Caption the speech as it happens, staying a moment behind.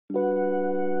Hey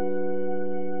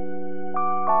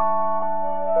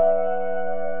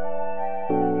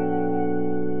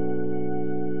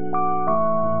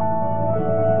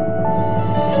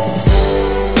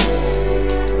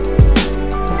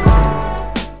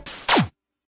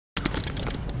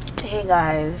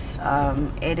guys,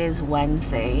 it is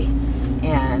Wednesday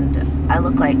and I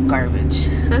look like garbage.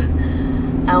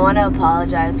 I want to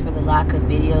apologize for the lack of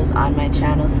videos on my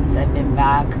channel since I've been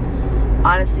back.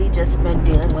 Honestly, just been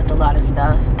dealing with a lot of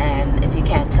stuff, and if you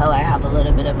can't tell, I have a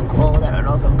little bit of a cold. I don't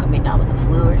know if I'm coming down with the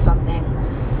flu or something,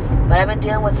 but I've been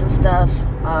dealing with some stuff,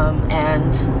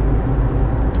 and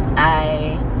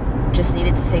I just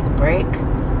needed to take a break.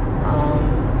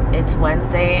 It's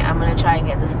Wednesday. I'm gonna try and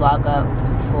get this vlog up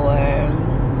for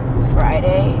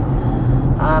Friday.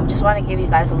 Just want to give you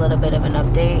guys a little bit of an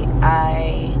update.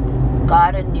 I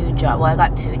got a new job. Well, I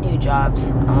got two new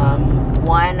jobs.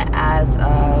 One as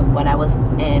when I was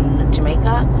in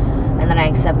Jamaica, and then I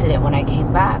accepted it when I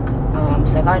came back.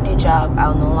 So I got a new job.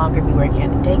 I'll no longer be working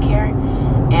at the daycare,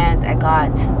 and I got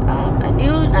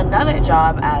another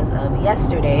job as of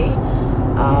yesterday.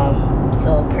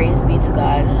 So praise be to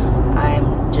God.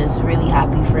 I'm just really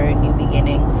happy for new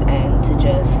beginnings and to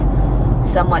just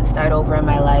somewhat start over in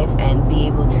my life and be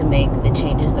able to make the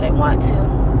changes that I want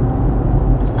to.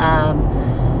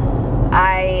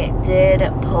 I did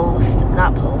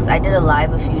I did a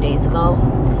live a few days ago,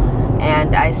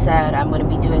 and I said I'm going to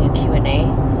be doing a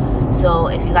Q&A. So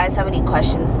if you guys have any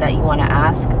questions that you want to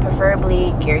ask,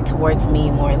 preferably geared towards me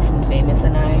more than Famous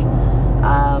and I,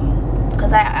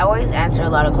 because I always answer a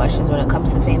lot of questions when it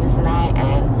comes to Famous and I,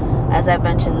 and as I've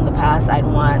mentioned in the past, I'd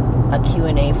want a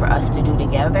Q&A for us to do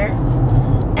together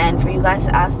and for you guys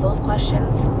to ask those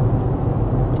questions.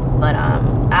 But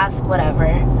ask whatever.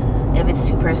 If it's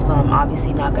too personal, I'm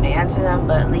obviously not going to answer them,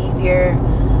 but leave your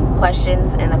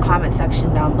questions in the comment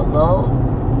section down below,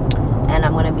 and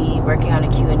I'm going to be working on a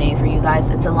Q&A for you guys.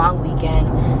 It's a long weekend,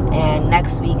 and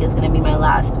next week is going to be my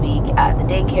last week at the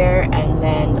daycare, and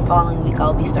then the following week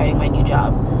I'll be starting my new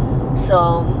job.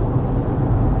 So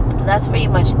that's pretty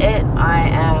much it. I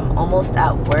am almost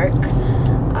at work,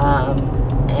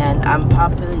 and I'm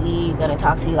probably going to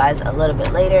talk to you guys a little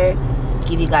bit later,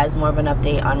 give you guys more of an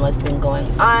update on what's been going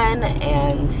on,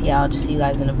 and yeah, I'll just see you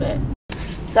guys in a bit.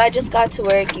 So I just got to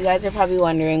work. You guys are probably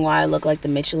wondering why I look like the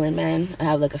Michelin Man. I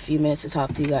have like a few minutes to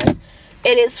talk to you guys.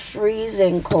 It is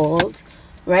freezing cold.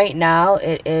 Right now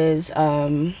it is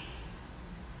 7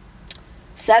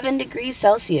 degrees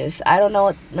Celsius. I don't know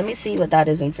what, let me see what that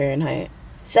is in Fahrenheit.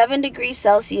 7 degrees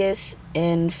Celsius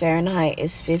in Fahrenheit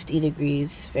is 50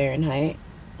 degrees Fahrenheit.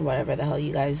 Whatever the hell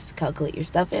you guys calculate your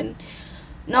stuff in.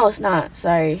 No, it's not.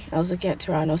 Sorry. I was looking at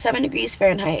Toronto. 7 degrees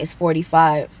Fahrenheit is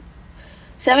 45.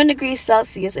 7 degrees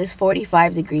Celsius is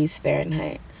 45 degrees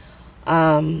Fahrenheit.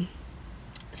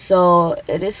 So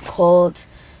it is cold.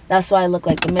 That's why I look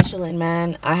like the Michelin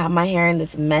Man. I have my hair in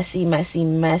this messy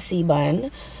bun.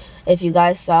 If you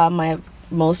guys saw my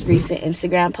most recent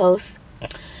Instagram post,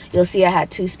 you'll see I had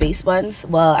 2 space buns.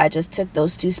 Well, I just took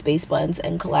those 2 space buns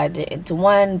and collided it into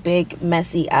one big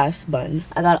messy ass bun.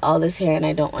 I got all this hair and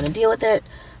I don't want to deal with it.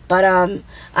 But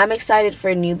I'm excited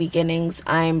for new beginnings.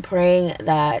 I'm praying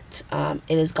that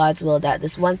it is God's will that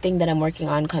this one thing that I'm working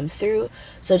on comes through.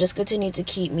 So just continue to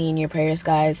keep me in your prayers,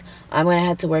 guys. I'm going to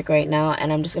head to work right now,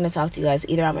 and I'm just going to talk to you guys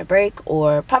either on my break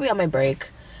or probably on my break.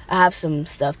 I have some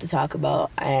stuff to talk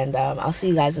about, and I'll see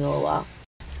you guys in a little while.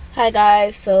 Hi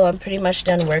guys, so I'm pretty much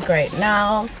done work right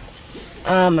now.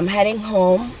 I'm heading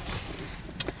home,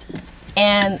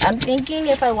 and I'm thinking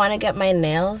if I want to get my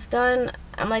nails done,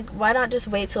 I'm like, why not just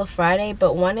wait till Friday?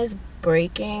 But one is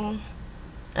breaking,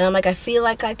 and I'm like, I feel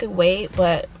like I could wait,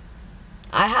 but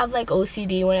I have like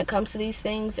OCD when it comes to these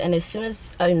things, and as soon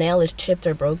as a nail is chipped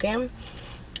or broken,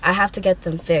 I have to get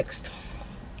them fixed.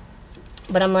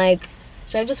 But I'm like,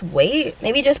 should I just wait?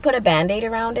 Maybe just put a band-aid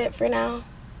around it for now?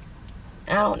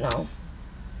 I don't know.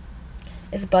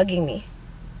 It's bugging me.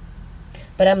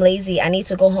 But I'm lazy. I need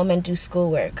to go home and do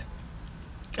schoolwork.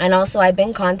 And also, I've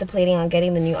been contemplating on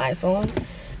getting the new iPhone.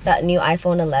 That new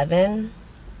iPhone 11.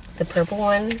 The purple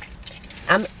one.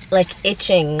 I'm like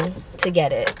itching to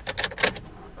get it.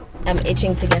 I'm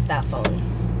itching to get that phone.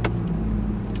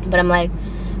 But I'm like,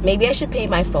 maybe I should pay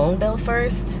my phone bill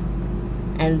first,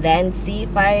 and then see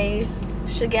if I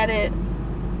should get it.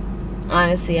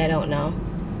 Honestly, I don't know.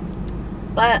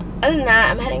 But other than that,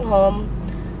 I'm heading home.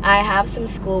 I have some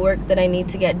schoolwork that I need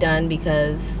to get done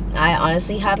because I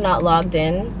honestly have not logged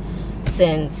in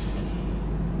since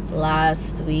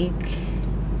last week.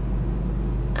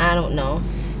 I don't know.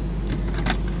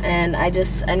 And I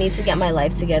need to get my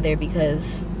life together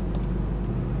because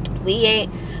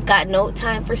got no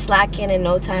time for slacking and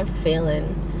no time for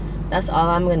failing. That's all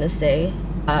I'm gonna say.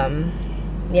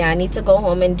 Yeah, I need to go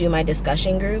home and do my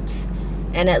discussion groups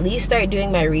and at least start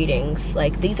doing my readings.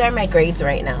 Like, these are my grades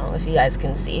right now, if you guys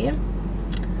can see.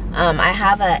 I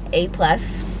have a A+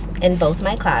 in both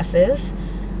my classes.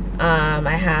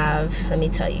 I have, let me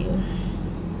tell you,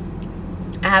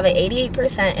 I have an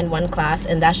 88% in one class,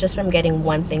 and that's just from getting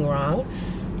one thing wrong.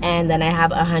 And then I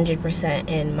have 100%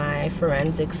 in my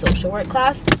forensic social work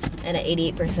class and an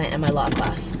 88% in my law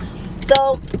class.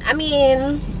 So, I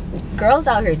mean, girl's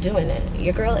out here doing it.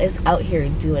 Your girl is out here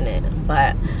doing it.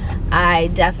 But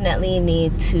I definitely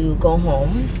need to go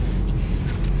home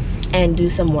and do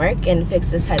some work and fix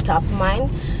this head top of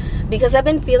mine, because I've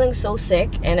been feeling so sick,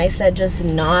 and I said just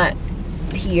not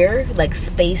here, like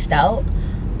spaced out.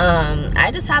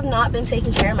 I just have not been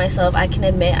taking care of myself. I can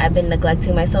admit I've been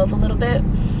neglecting myself a little bit.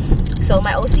 So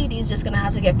my OCD is just gonna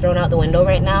have to get thrown out the window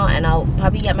right now, and I'll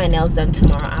probably get my nails done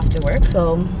tomorrow after work.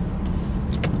 So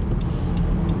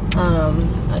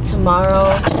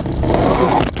tomorrow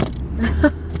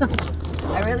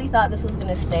I really thought this was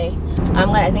gonna stay.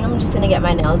 I think I'm just gonna get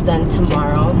my nails done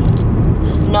tomorrow.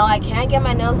 No, I can't get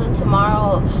my nails done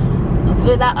tomorrow.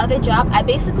 For that other job, I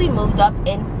basically moved up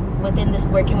within this,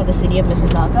 working with the city of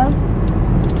Mississauga,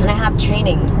 and I have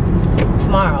training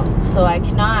tomorrow, so I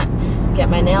cannot get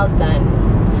my nails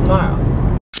done tomorrow.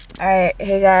 Alright,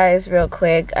 hey guys, real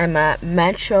quick, I'm at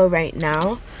Metro right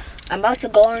now. I'm about to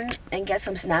go in and get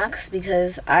some snacks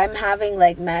because I'm having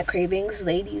like mad cravings.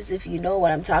 Ladies, if you know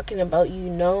what I'm talking about, you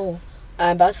know.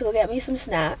 I'm about to go get me some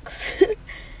snacks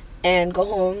and go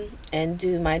home and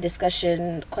do my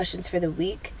discussion questions for the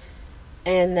week,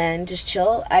 and then just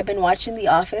chill. I've been watching The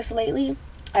Office lately.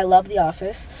 I love The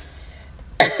Office.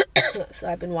 So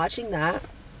I've been watching that,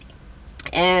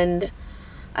 and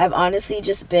I've honestly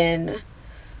just been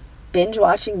binge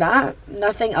watching that,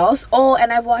 nothing else. Oh,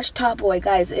 and I've watched Top Boy.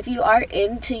 Guys, if you are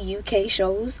into UK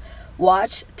shows,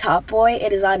 watch Top Boy.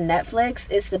 It is on Netflix.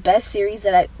 It's the best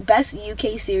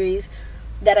UK series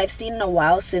that I've seen in a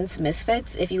while since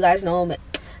Misfits. If you guys know,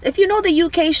 if you know the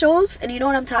UK shows and you know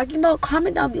what I'm talking about,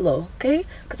 comment down below, okay?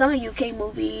 Because I'm a UK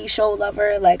movie show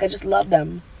lover. Like, I just love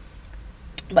them.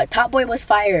 But Top Boy was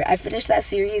fire. I finished that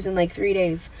series in like 3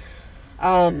 days.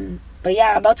 But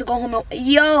yeah, I'm about to go home.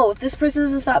 Yo, if this person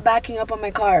doesn't stop backing up on my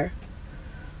car.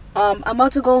 I'm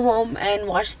about to go home and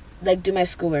watch, like, do my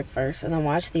schoolwork first and then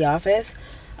watch The Office.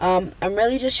 I'm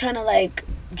really just trying to, like,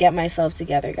 get myself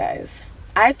together, guys.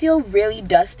 I feel really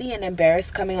dusty and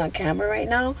embarrassed coming on camera right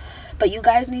now, but you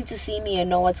guys need to see me and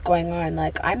know what's going on.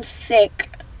 Like, I'm sick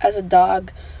as a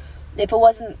dog. If it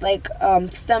wasn't, like,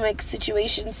 stomach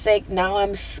situation sick, now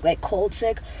I'm, like, cold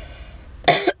sick.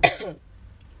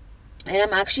 And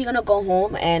I'm actually gonna go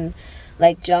home and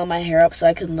like gel my hair up so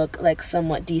I can look like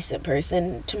somewhat decent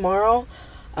person tomorrow.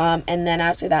 And then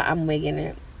after that, I'm wigging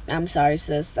it. I'm sorry,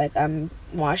 sis. Like, I'm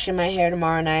washing my hair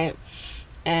tomorrow night,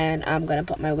 and I'm gonna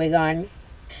put my wig on.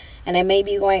 And I may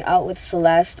be going out with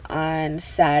Celeste on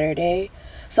Saturday.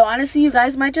 So honestly, you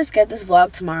guys might just get this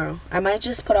vlog tomorrow. I might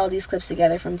just put all these clips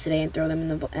together from today and throw them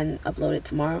in and upload it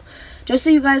tomorrow, just so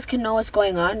you guys can know what's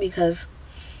going on. Because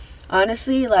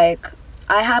honestly, like,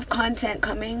 I have content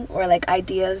coming, or like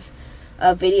ideas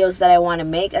of videos that I want to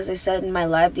make. As I said in my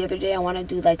live the other day, I want to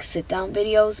do like sit down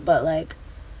videos, but like,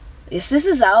 this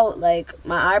is out. Like,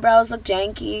 my eyebrows look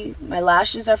janky, my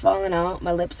lashes are falling out,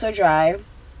 my lips are dry,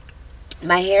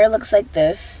 my hair looks like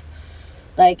this.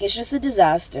 Like, it's just a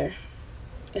disaster.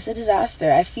 It's a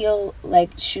disaster. I feel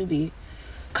like Shuby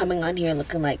coming on here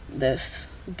looking like this.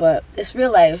 But it's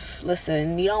real life.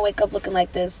 Listen, you don't wake up looking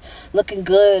like this, looking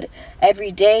good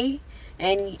every day.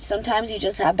 And sometimes you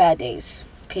just have bad days,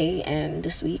 okay? And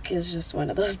this week is just one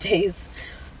of those days.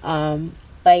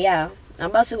 But yeah,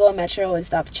 I'm about to go to Metro and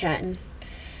stop chatting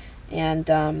and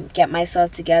get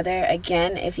myself together.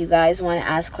 Again, if you guys want to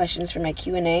ask questions for my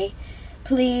Q&A,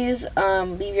 please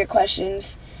leave your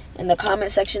questions in the comment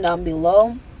section down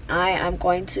below. I am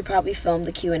going to probably film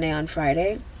the Q&A on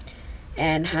Friday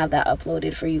and have that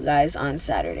uploaded for you guys on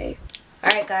Saturday.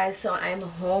 Alright guys, so I'm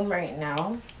home right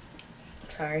now.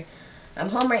 Sorry. I'm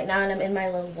home right now, and I'm in my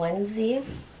little onesie,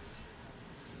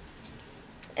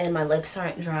 and my lips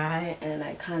aren't dry, and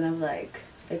I kind of like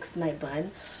fixed my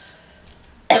bun.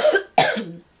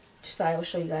 Just thought I would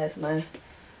show you guys my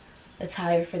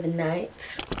attire for the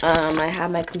night. I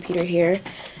have my computer here,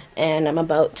 and I'm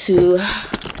about to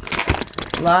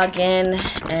log in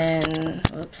and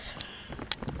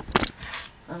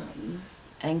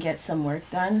and get some work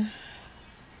done.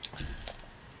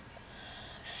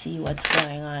 See what's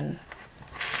going on.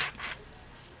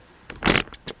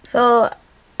 So,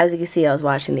 as you can see, I was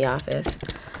watching The Office.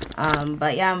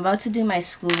 But yeah, I'm about to do my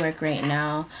schoolwork right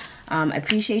now. I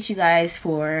appreciate you guys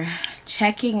for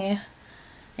checking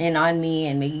in on me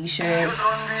and making sure.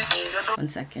 One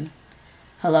second.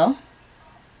 Hello?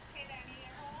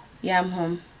 Yeah, I'm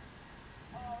home.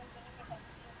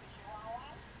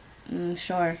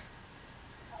 Sure.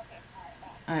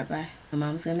 Alright, bye. My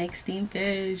mom's gonna make steamed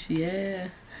fish, yeah.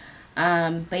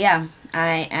 But yeah,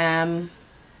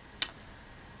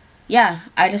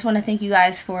 I just want to thank you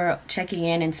guys for checking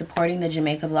in and supporting the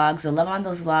Jamaica vlogs. The love on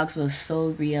those vlogs was so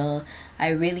real. I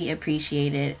really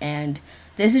appreciate it. And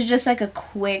this is just like a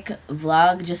quick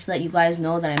vlog just to let you guys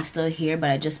know that I'm still here, but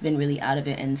I've just been really out of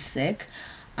it and sick.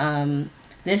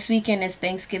 This weekend is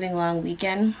Thanksgiving long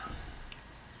weekend,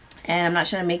 and I'm not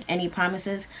trying to make any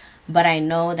promises, but I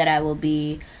know that I will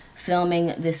be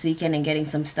filming this weekend and getting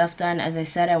some stuff done. As I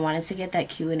said, I wanted to get that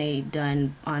Q&A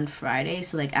done on Friday,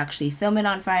 so like actually film it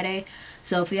on Friday.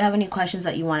 So if you have any questions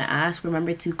that you want to ask,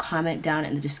 remember to comment down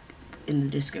in the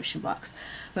description box.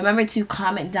 Remember to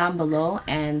comment down below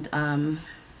and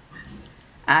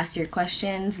ask your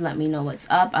questions. Let me know what's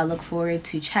up. I look forward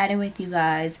to chatting with you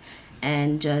guys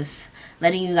and just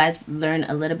letting you guys learn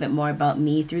a little bit more about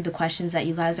me through the questions that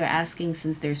you guys are asking,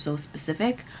 since they're so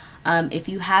specific. If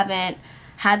you haven't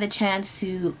had the chance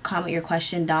to comment your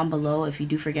question down below, if you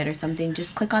do forget or something,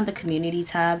 just click on the community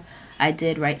tab. I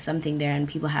did write something there, and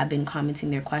people have been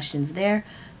commenting their questions there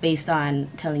based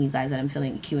on telling you guys that I'm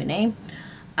filming a Q&A.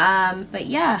 But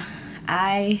yeah,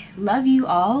 I love you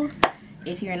all.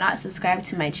 If you're not subscribed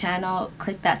to my channel,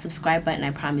 click that subscribe button.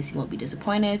 I promise you won't be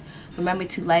disappointed. Remember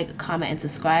to like, comment, and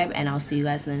subscribe, and I'll see you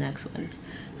guys in the next one.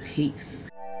 Peace.